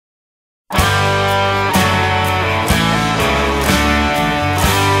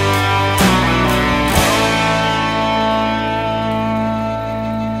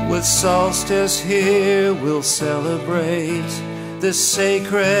With solstice here we'll celebrate this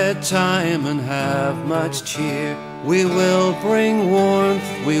sacred time and have much cheer. We will bring warmth,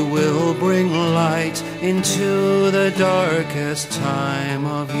 we will bring light into the darkest time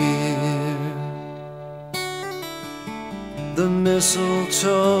of year. The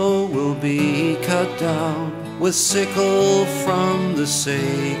mistletoe will be cut down with sickle from the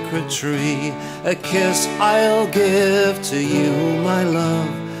sacred tree. A kiss I'll give to you, my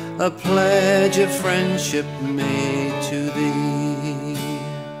love, a pledge of friendship made to thee.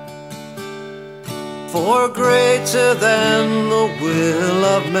 For greater than the will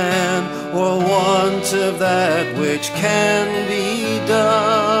of man, or want of that which can be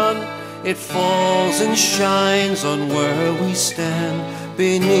done, it falls and shines on where we stand,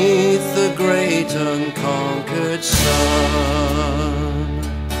 beneath the great unconquered sun.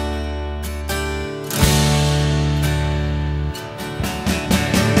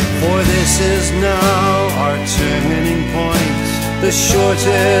 For this is now our turning point, the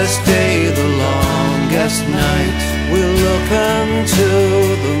shortest day, the longest night. We'll look unto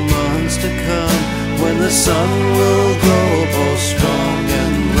the months to come, when the sun will grow both strong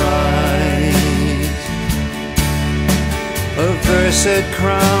and bright. A versed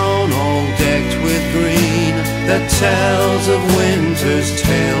crown all decked with green, that tells of winter's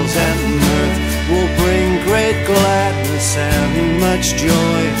tales and mirth, will bring great gladness and much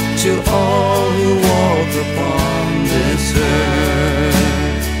joy to all who walk upon this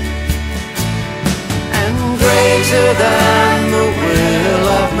earth. And greater than the will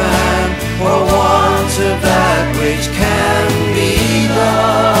of man, or want of that which can be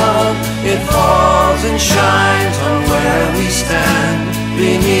done, it falls and shines on where we stand,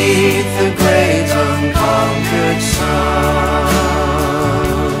 beneath the great unconquered sun.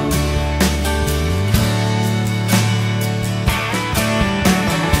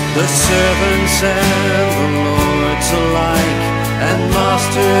 The servants and the lords alike, and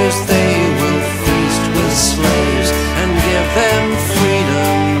masters, they will feast with slaves, and give them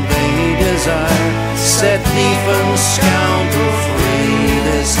freedom they desire, set thief and scoundrel free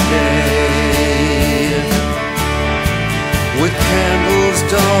this day. With candles,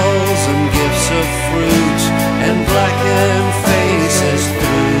 dolls, and gifts of fruit, and blackened faces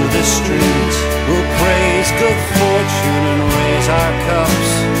through the street, we'll praise good fortune and raise our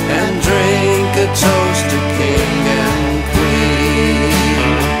cups, and drink a toast to king and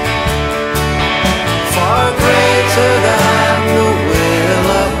queen. Far greater than the will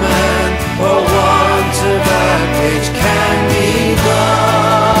of man, or want of that which can be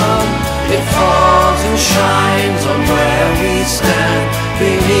done, it falls and shines on where we stand,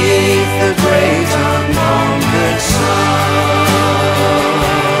 beneath the great unconquered sun.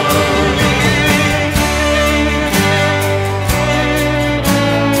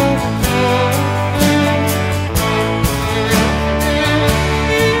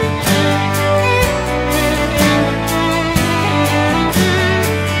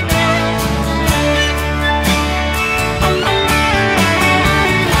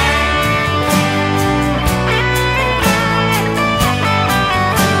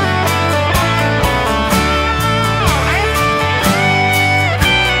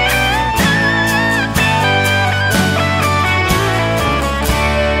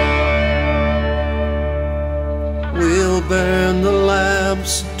 Burn the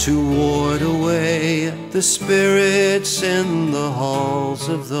lamps to ward away the spirits in the halls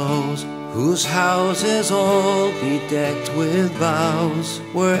of those whose houses all be decked with boughs,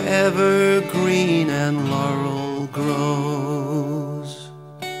 wherever green and laurel grows.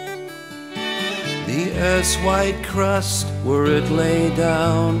 The earth's white crust, where it lay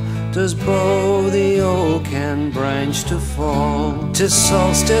down, does bow the oak and branch to fall. 'Tis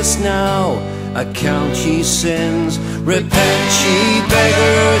solstice now, account ye sins, repent ye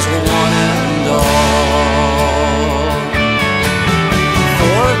beggars one and all.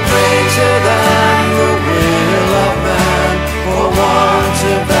 For greater than the will of man, or want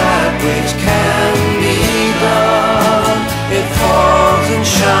of that which can be done, it falls and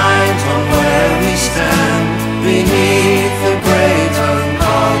shines on where we stand, beneath the great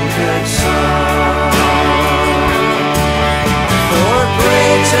unconquered sun. For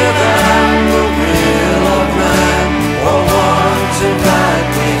greater than the will of man, or want of that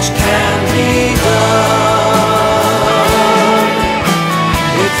which can be done,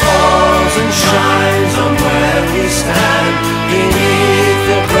 it falls and shines on where we stand, beneath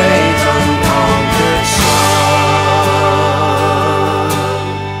the great unconquered sun.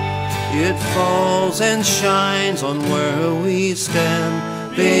 It falls and shines on where we stand,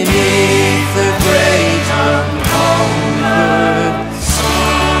 beneath